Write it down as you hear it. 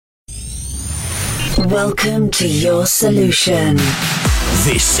Welcome to your solution.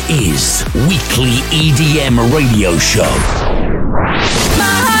 This is Weekly EDM Radio Show. My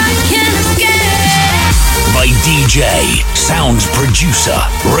heart can't escape. By DJ, sound producer,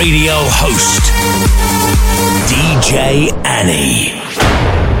 radio host, DJ Annie.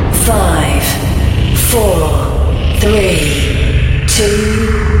 5, 4, 3, 2,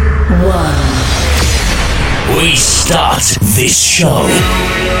 1. We start this show.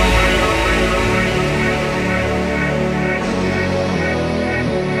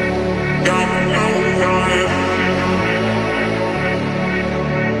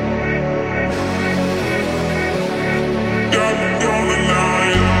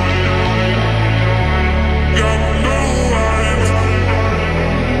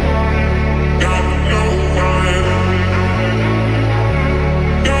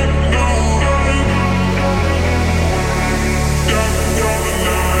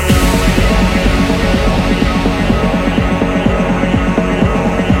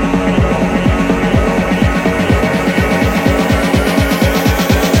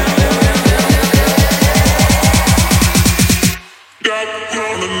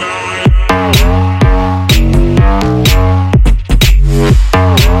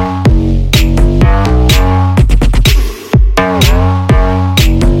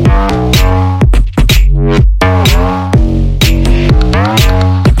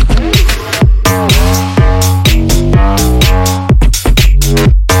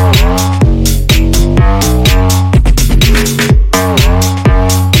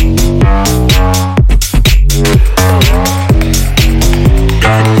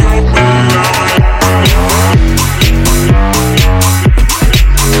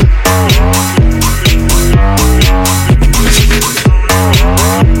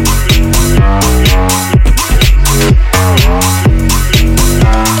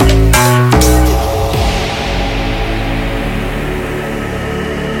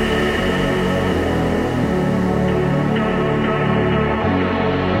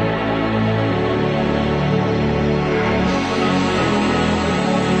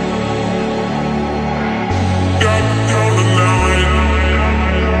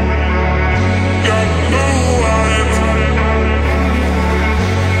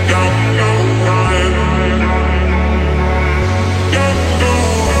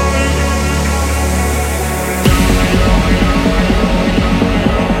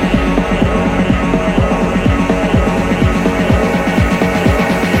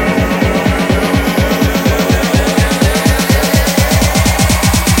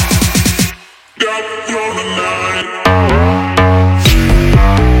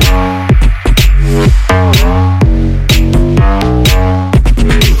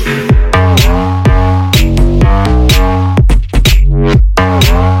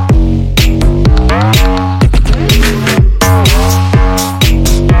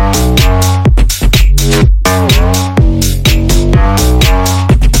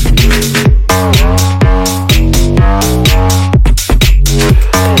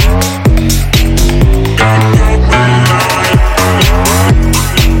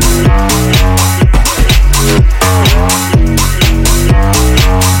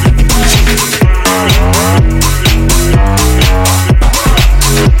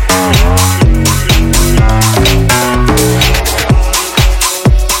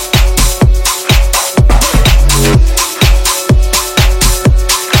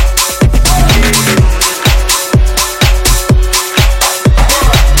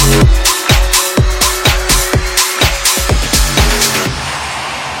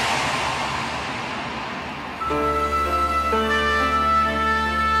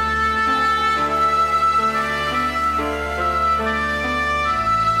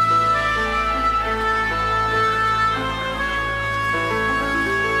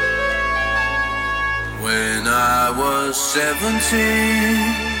 When I was 17,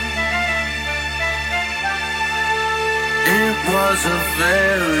 it was a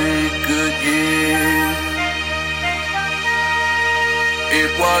very good year.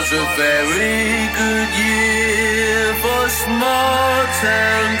 It was a very good year for small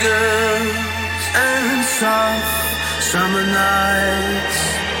town girls and soft summer nights.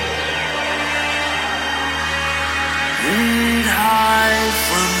 We'd hide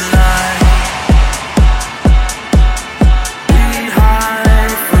from the light.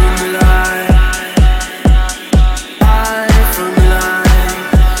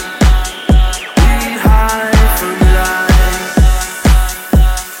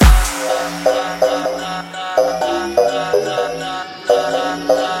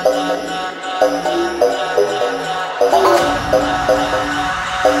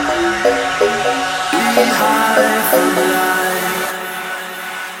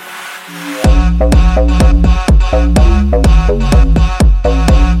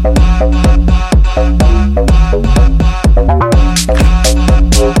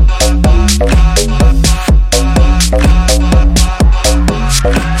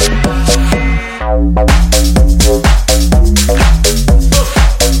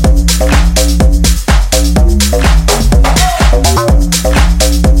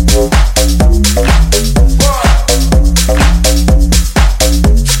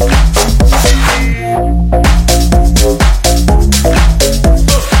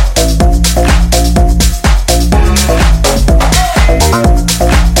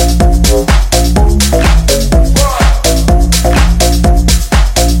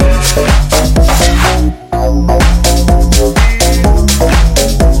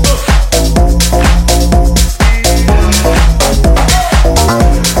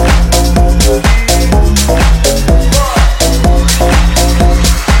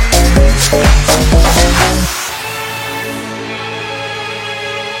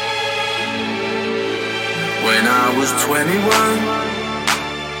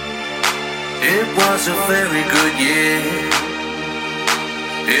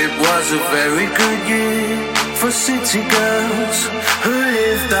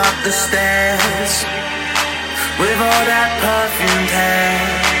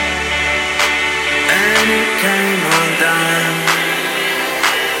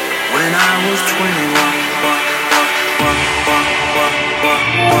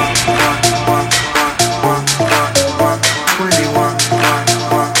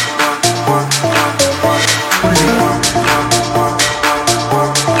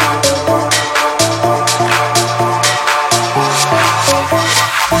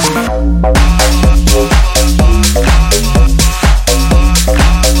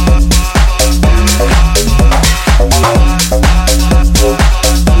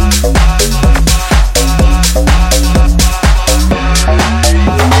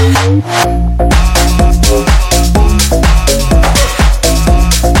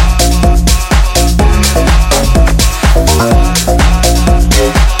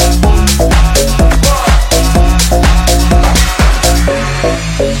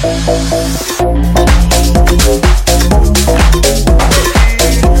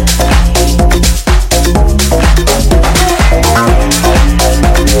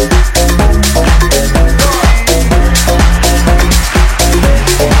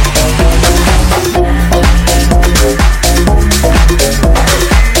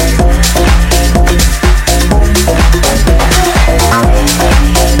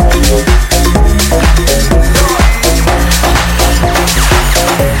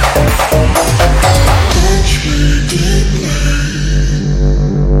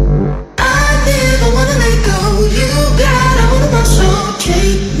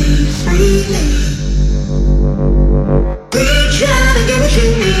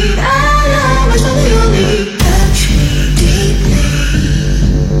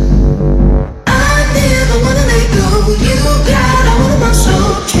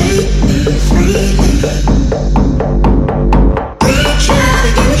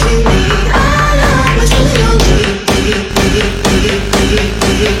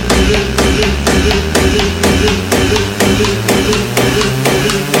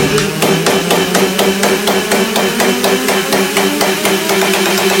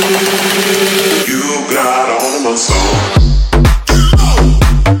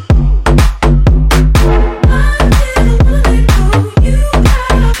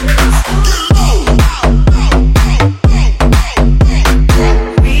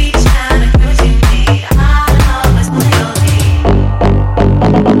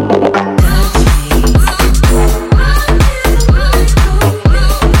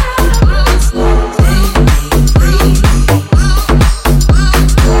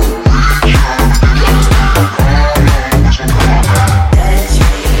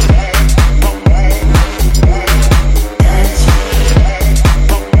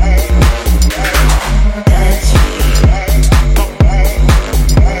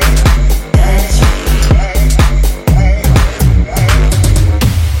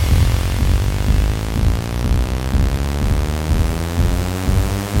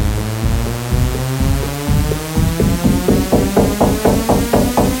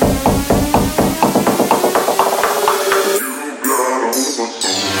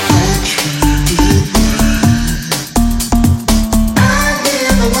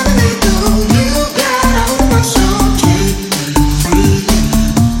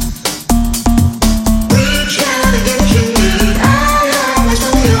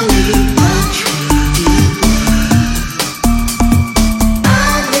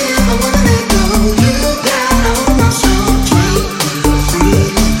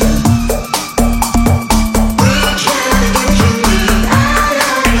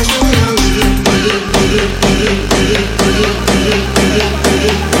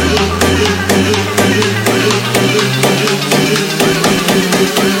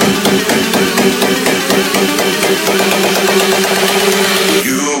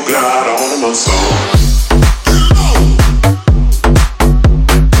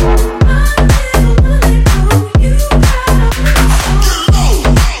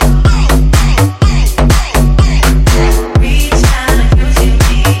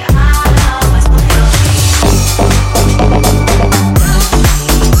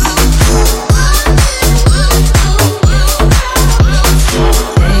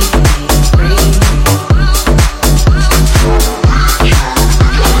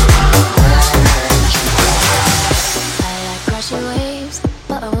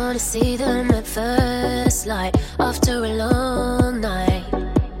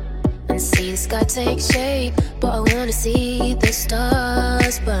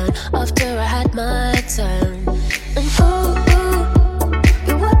 stars burn after I had my turn. And ooh,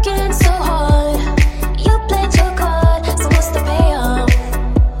 you're working so hard. You played your card, so what's the payoff?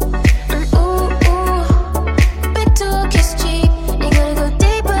 And ooh, big talk is cheap. You gotta go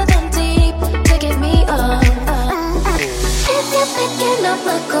deeper than deep to get me up. If you're picking up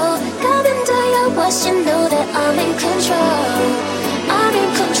my call, come into your watch, you know that I'm in control. I'm in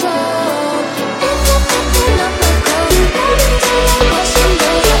control. If you're picking up my call,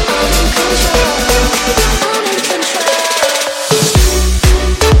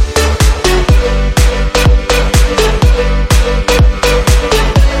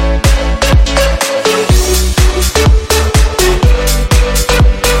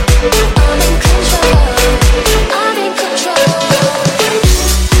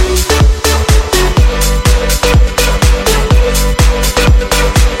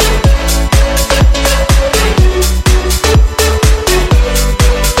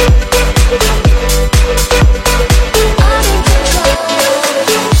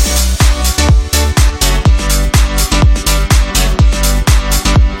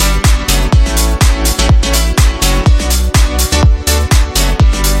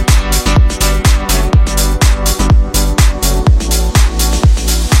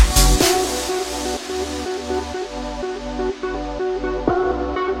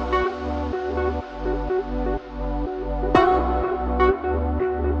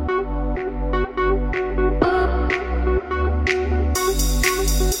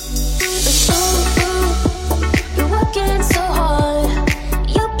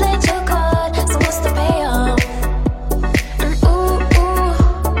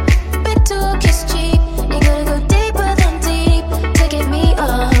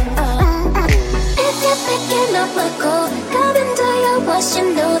 come into your watch, you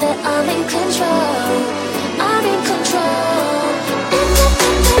know that I'm in control. I'm in control.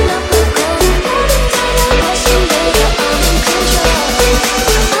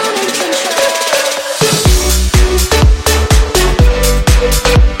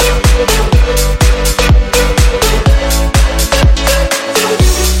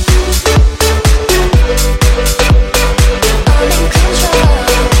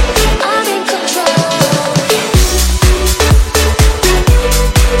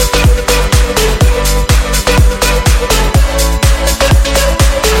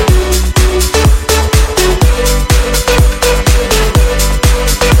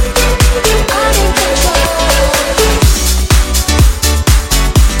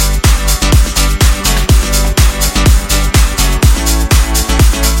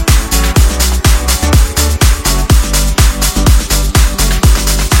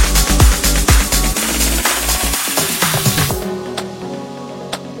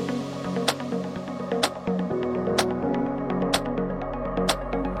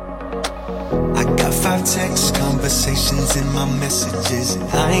 Text conversations in my messages.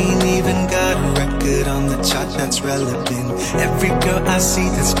 I ain't even got a record on the chart that's relevant. Every girl I see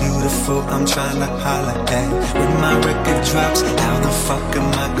that's beautiful, I'm trying to holler at. When my record drops, how the fuck am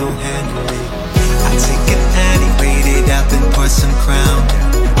I gon' handle it? I take an Annie, wait it out, then pour some crown.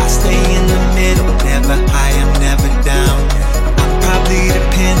 I stay in the middle, never high, I'm never down. I'm probably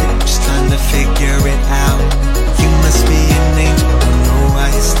dependent, just trying to figure it out. You must be an angel, don't know why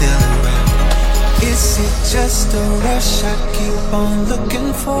you're still around. Is it just a rush I keep on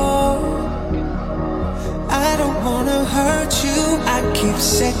looking for? I don't wanna hurt you, I keep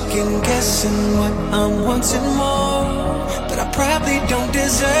second guessing what I'm wanting more. But I probably don't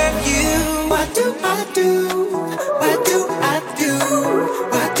deserve you. What do I do? What do I do?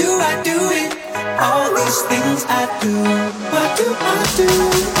 Why do I do it? All these things I do. What do I do?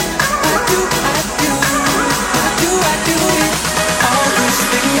 What do I do? Why do I do it? All these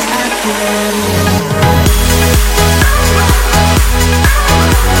things I do.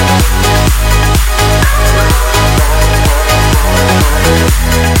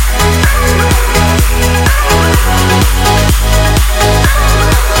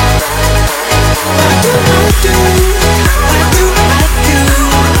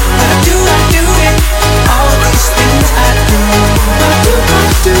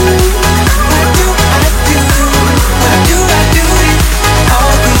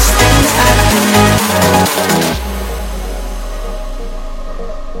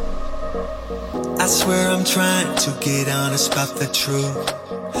 I swear I'm trying to get honest about the truth.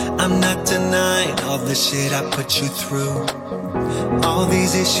 I'm not denying all the shit I put you through. All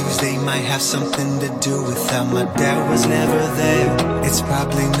these issues, they might have something to do with how my dad was never there. It's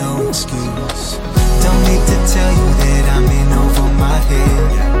probably no excuse. Don't need to tell you that I'm in over my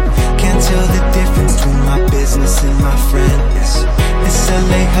head. Can't tell the difference between my business and my friends. This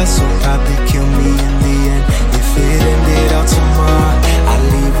LA hustle probably kill me in the end. If it ended all tomorrow, I'd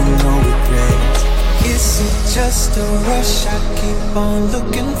leave with no regrets. Is it just a rush I keep on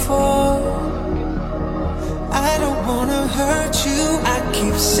looking for? I don't wanna hurt you, I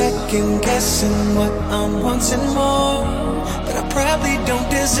keep second guessing what I'm wanting more. But I probably don't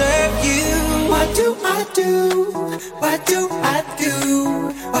deserve you. What do I do? What do I do?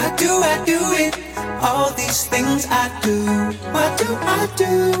 Why do I do it? All these things I do. What do I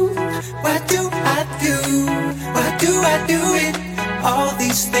do? What do I do? Why do I do it? All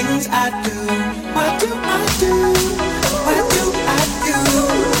these things I do. What do I do? What do I do?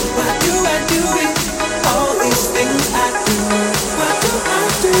 Why do I do it? All these things I do. What do I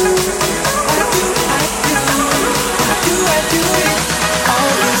do? What do I do? Why do I do it?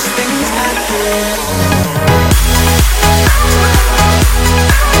 All these things I do.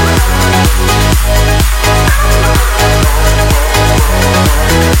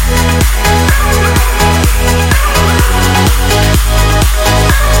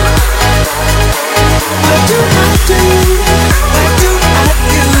 What do I do?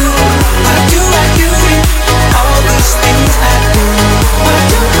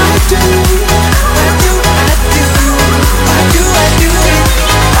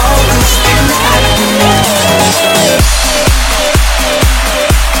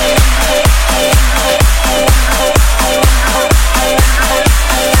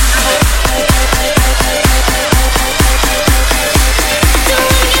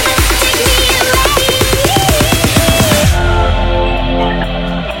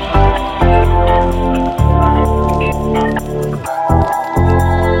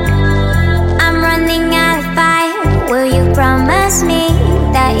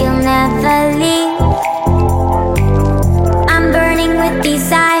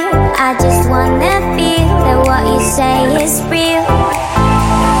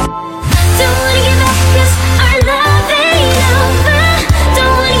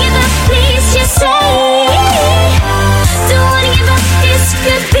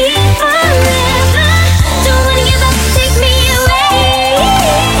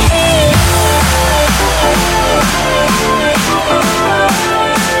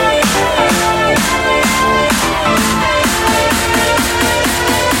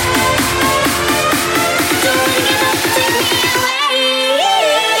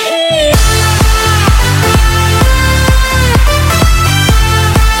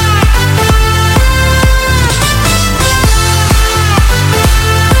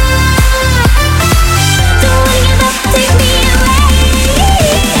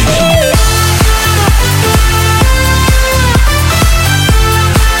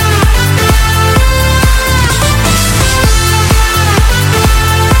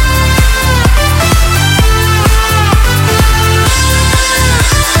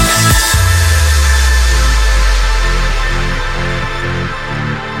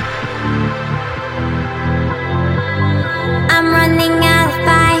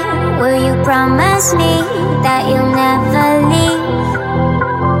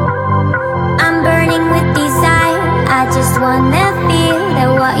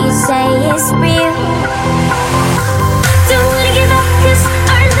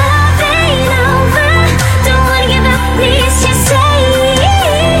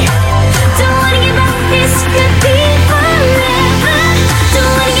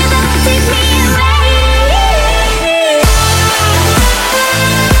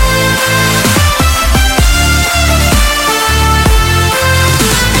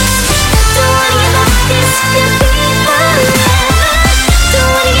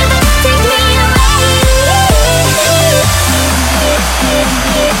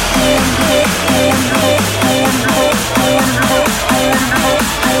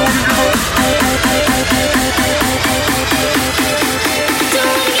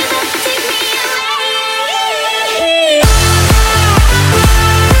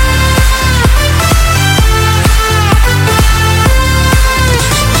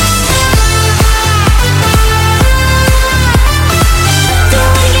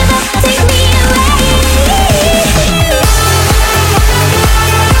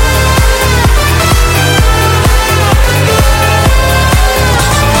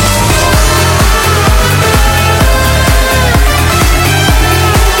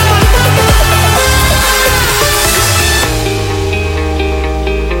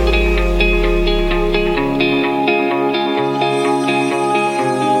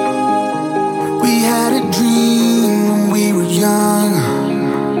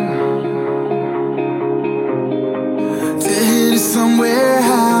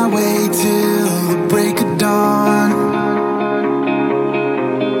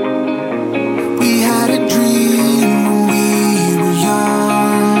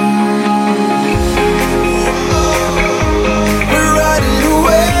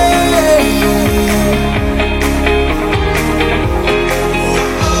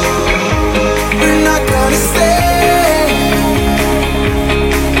 gonna stay.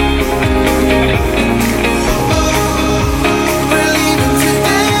 We're leaving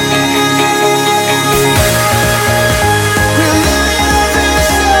today. We're living a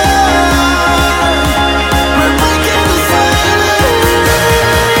vision. We're breaking the silence.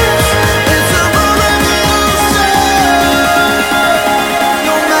 It's a revolution.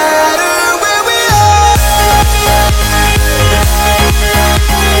 No matter where we are.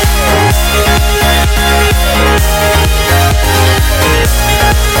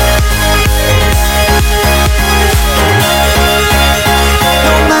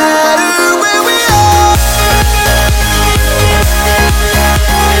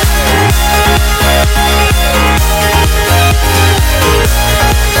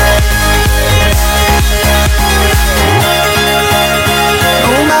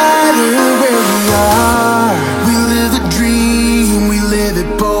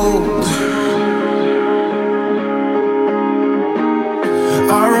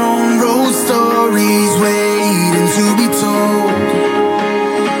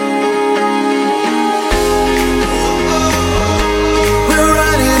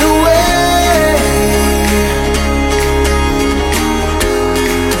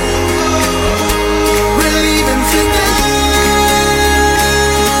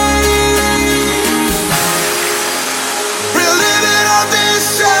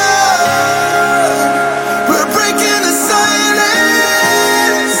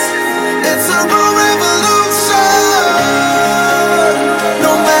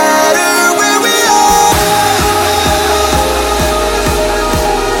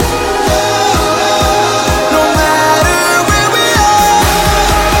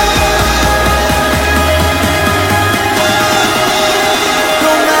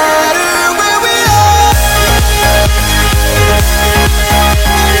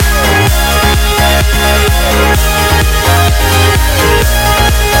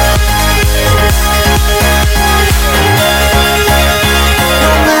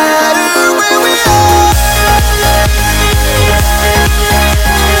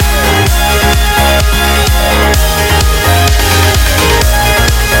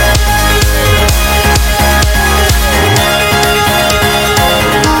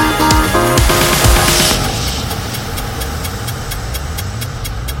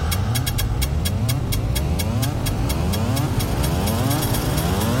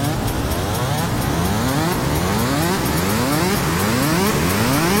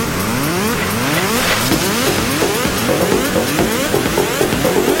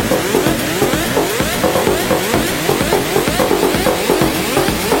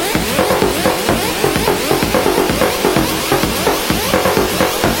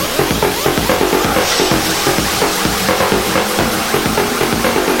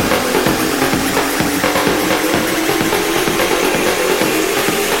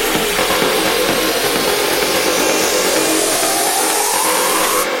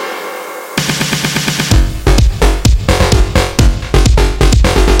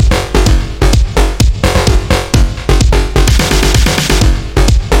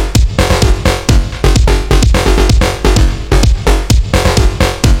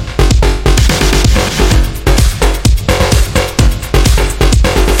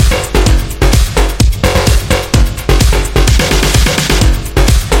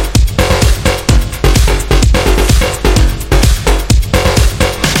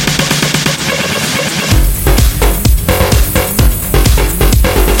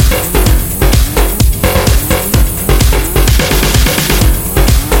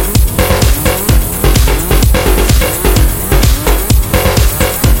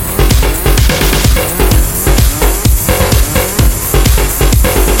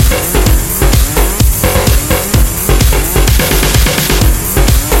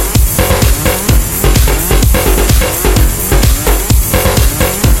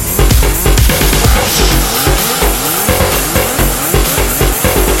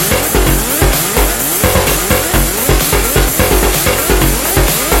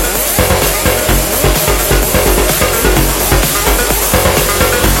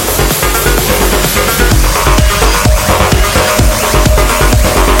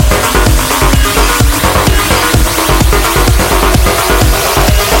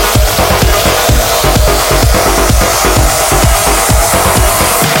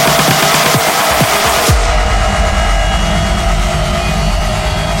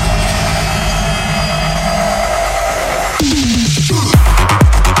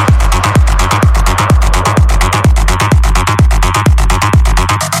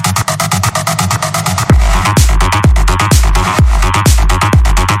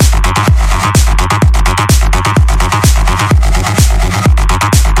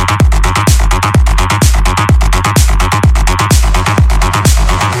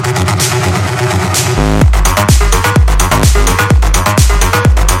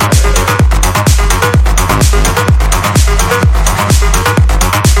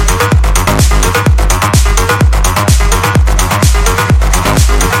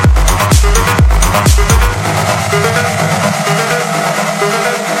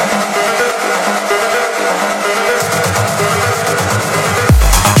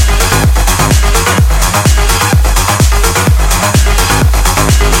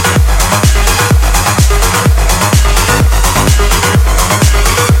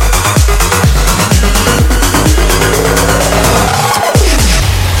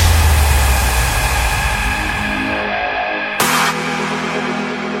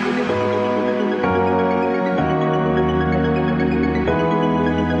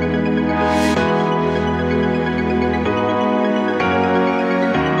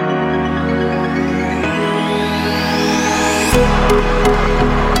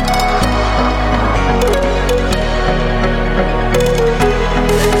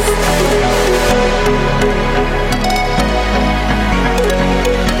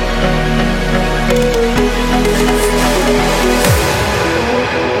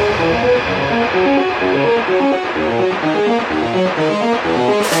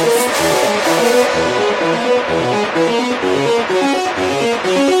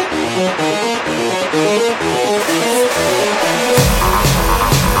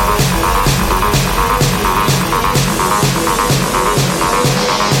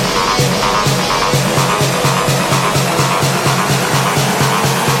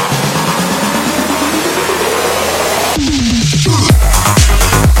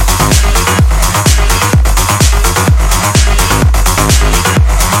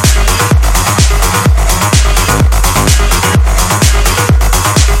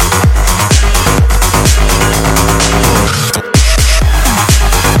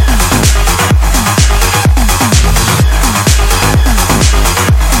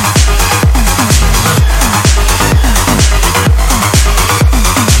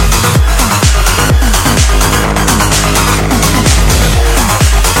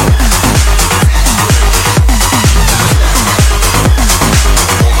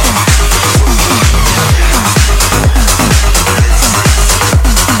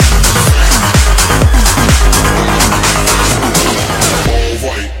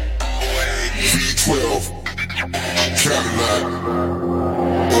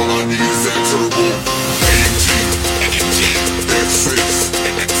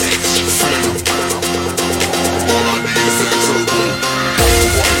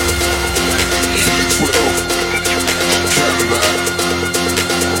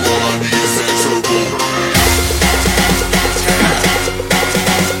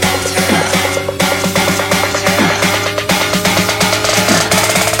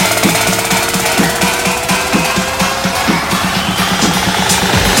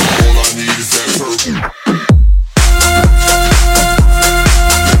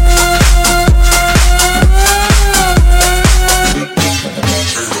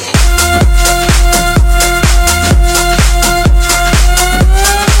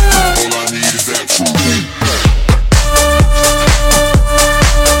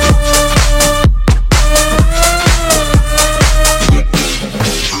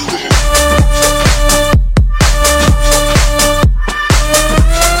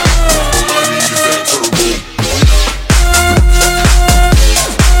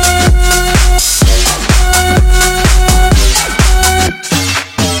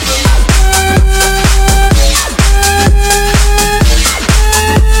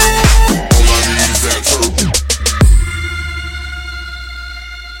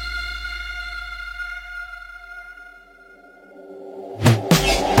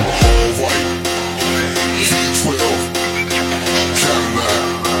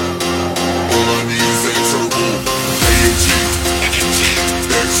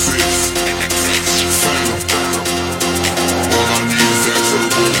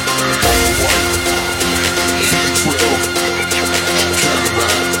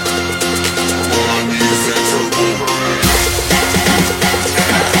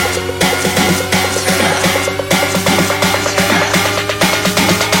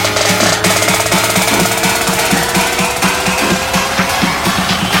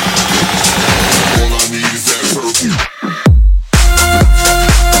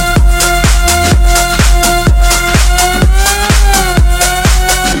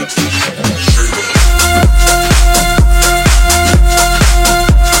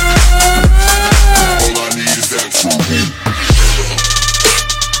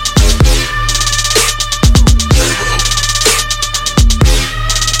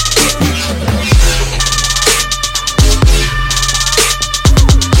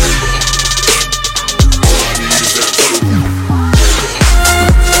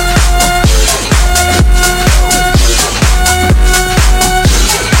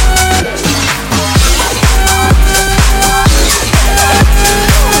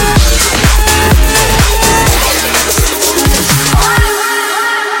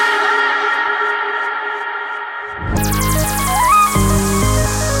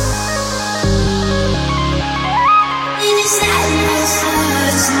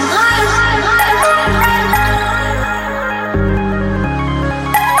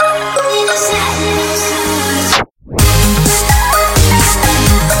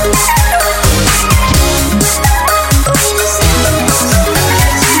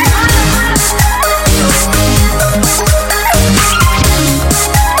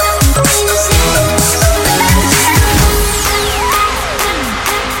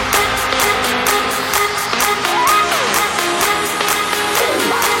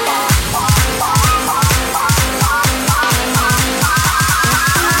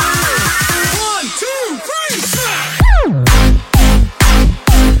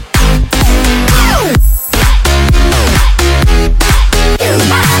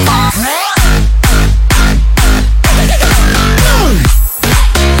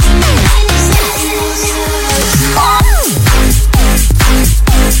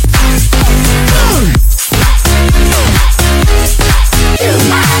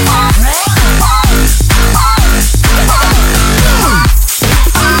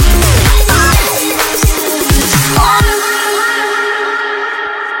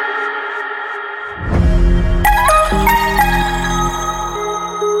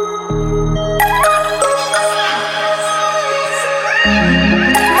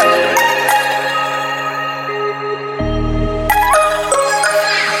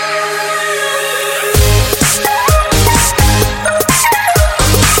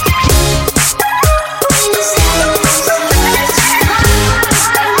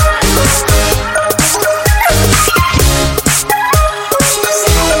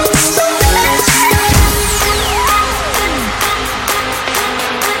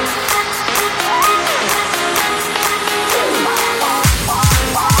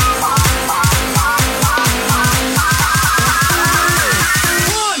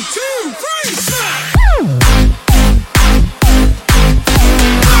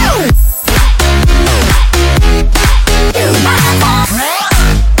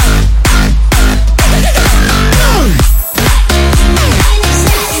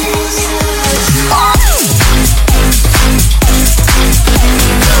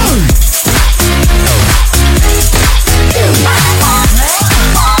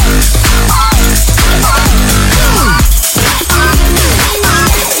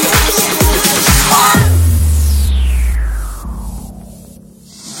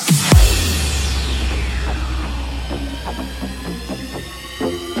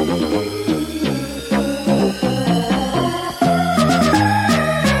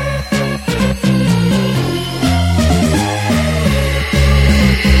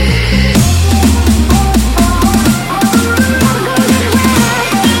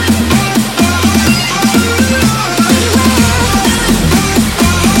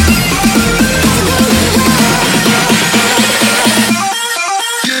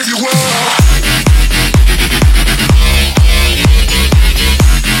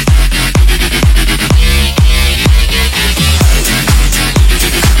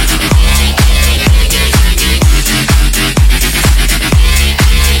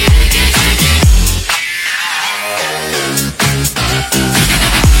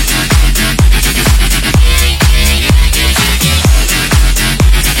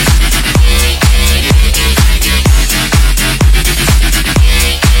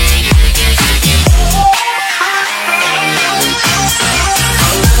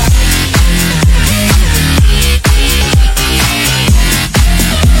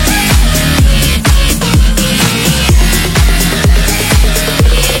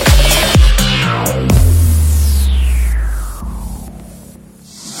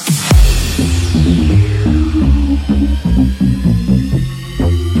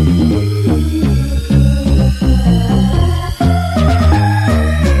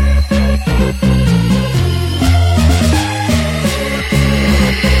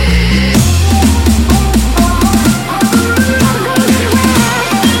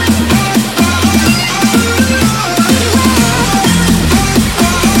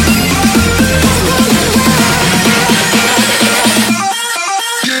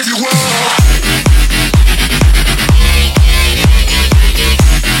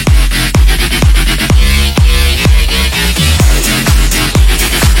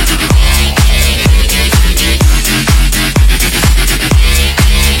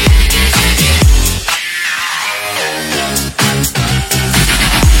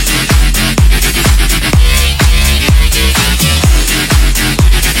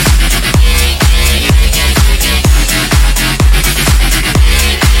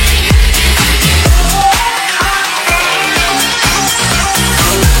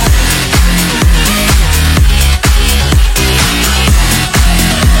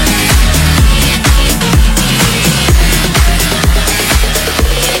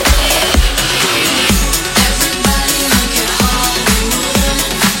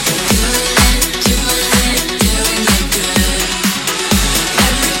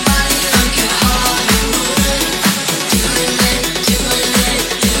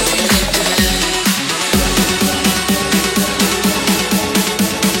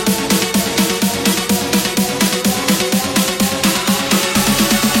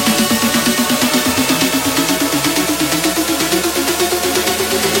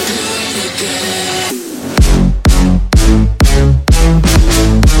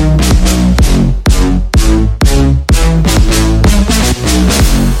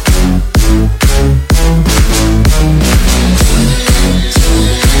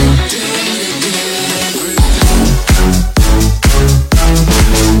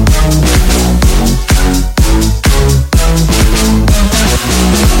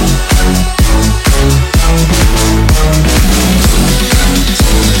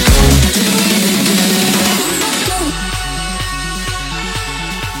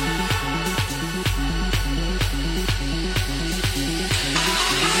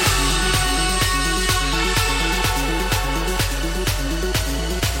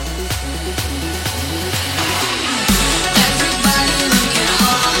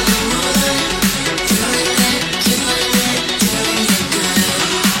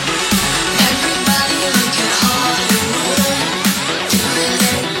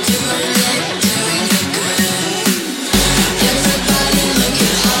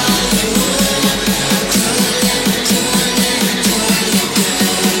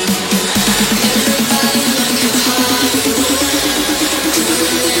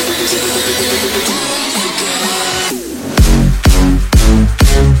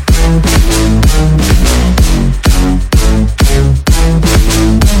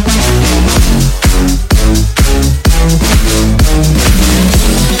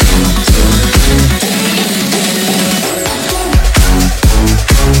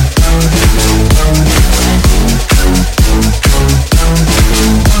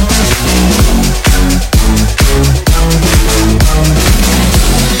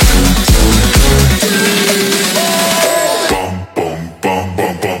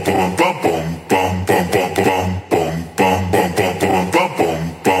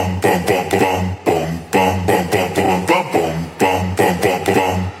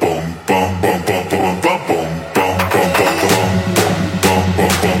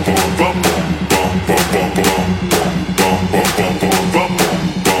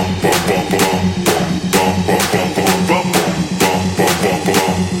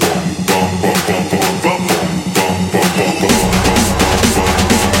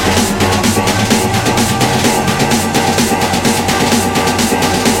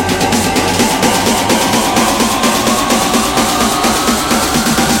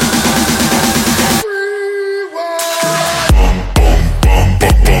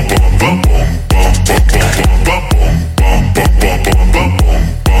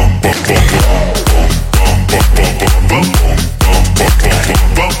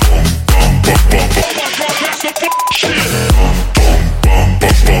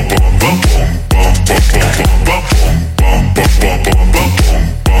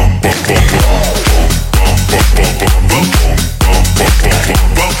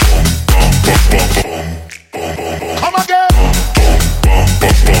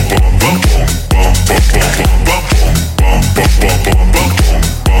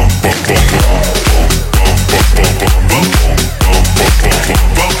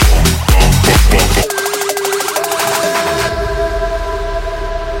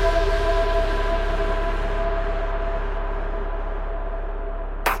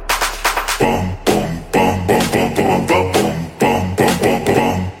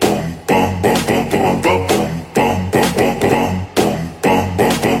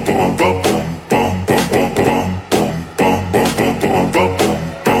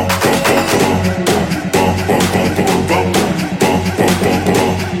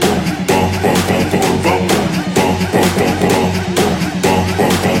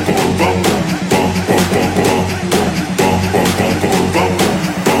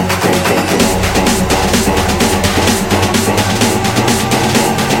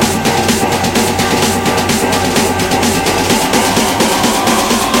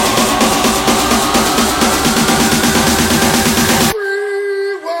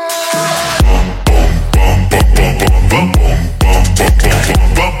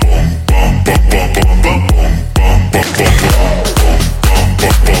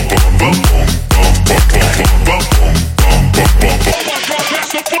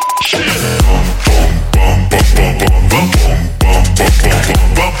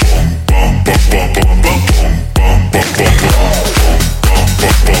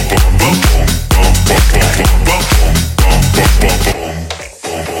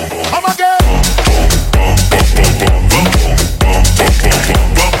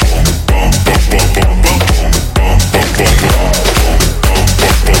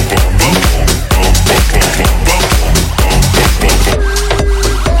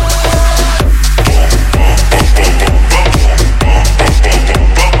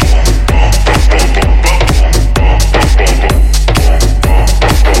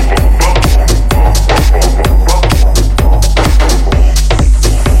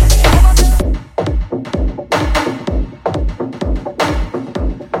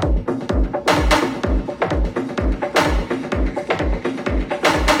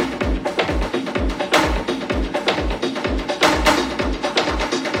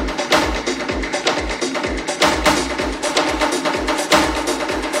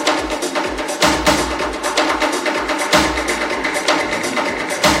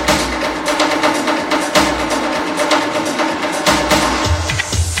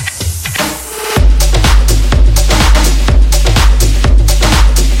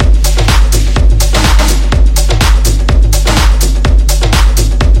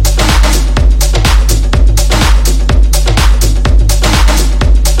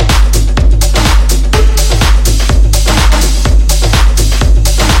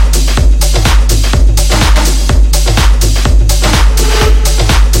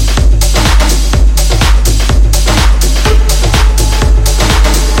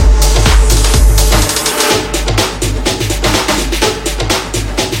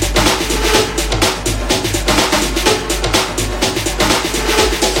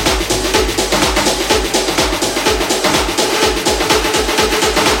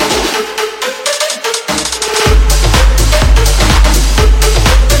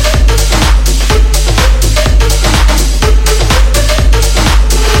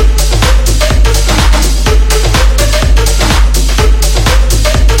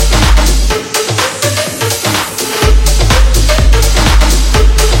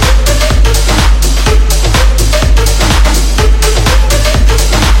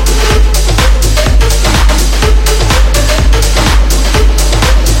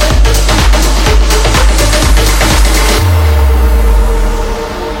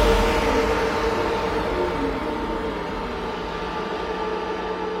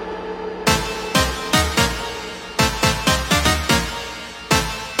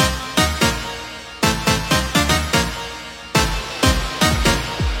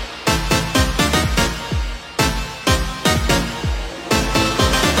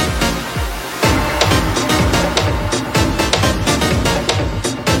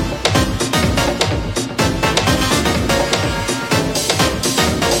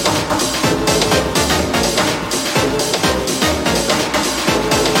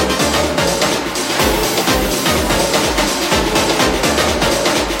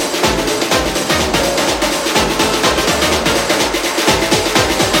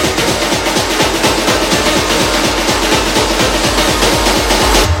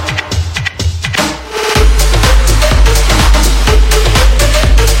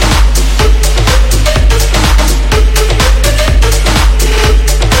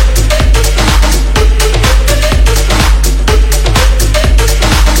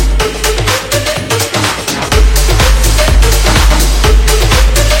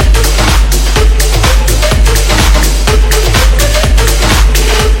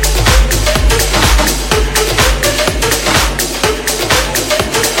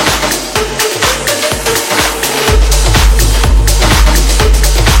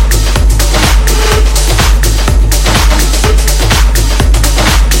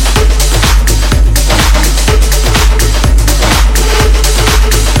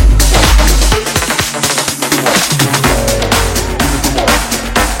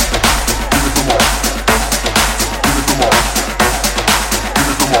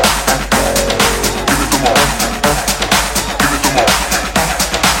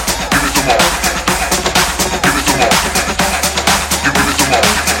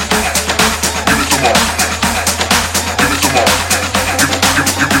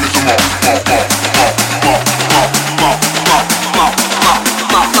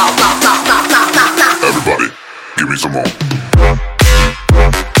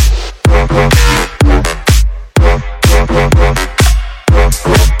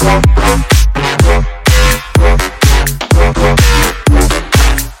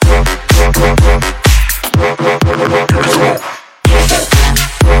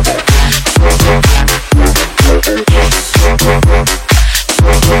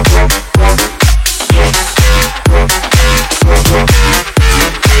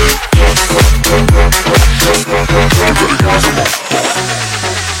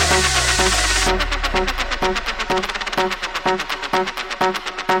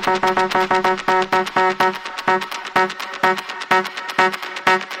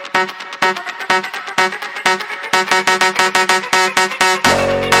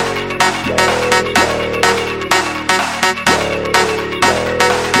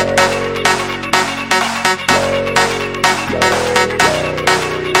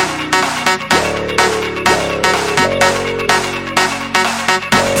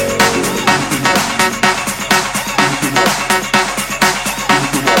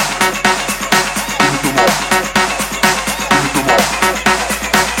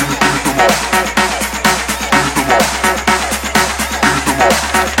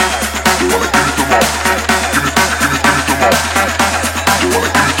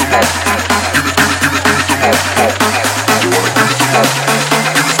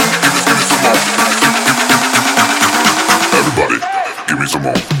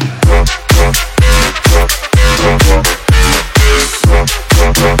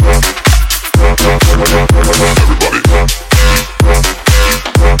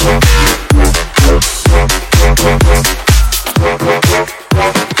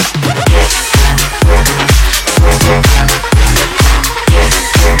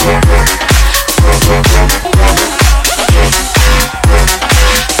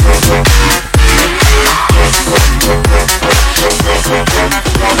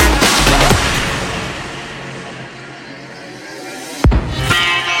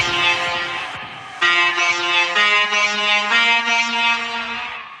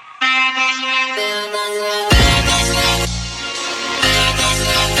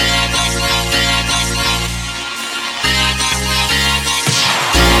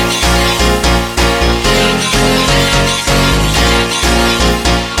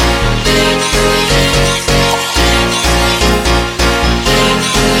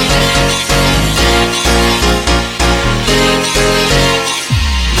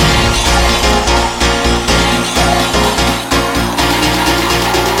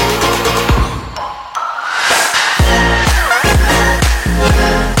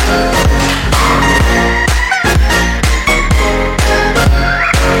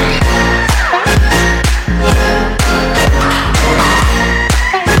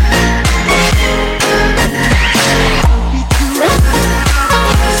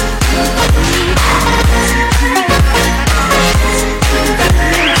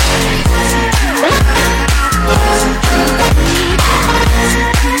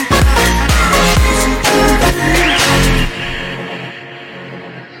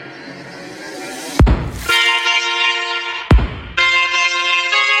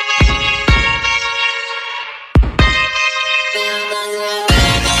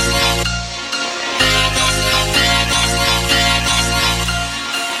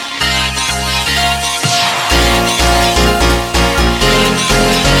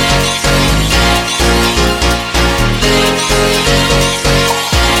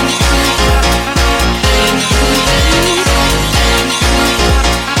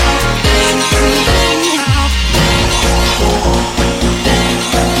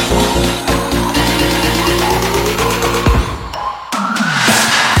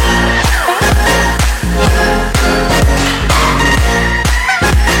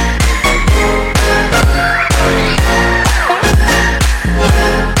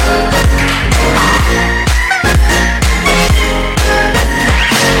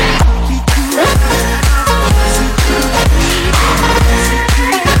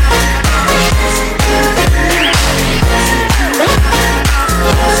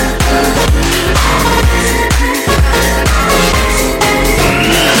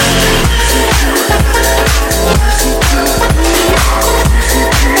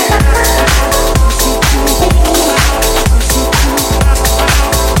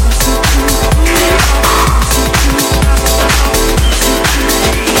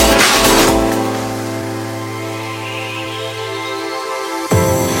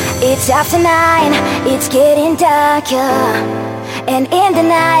 It's after 9, it's getting darker, and in the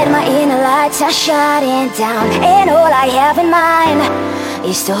night my inner lights are shutting down, and all I have in mind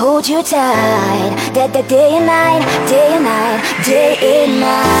is to hold you tight. That the day and night, day and night, day and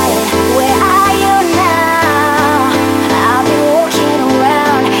night. Where are you now? I've been walking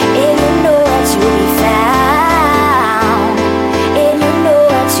around, and you know where to be found, and you know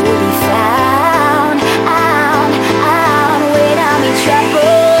where to be found. Out when I'm in trouble.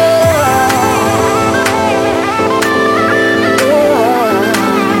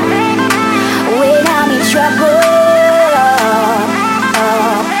 When I'm in trouble.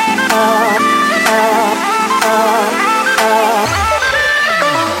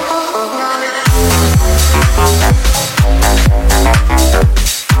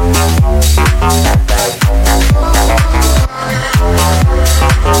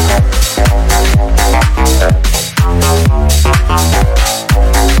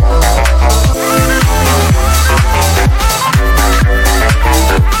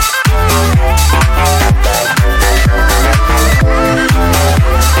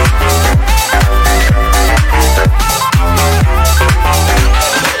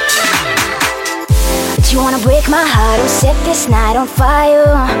 My heart will set this night on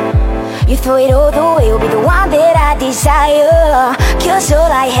fire. You throw it all the way, you'll be the one that I desire. 'Cause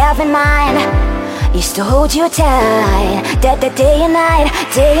all I have in mind is to hold you tight. That the day and night,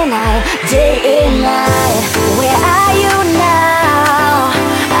 day and night, day and night. Where are you now?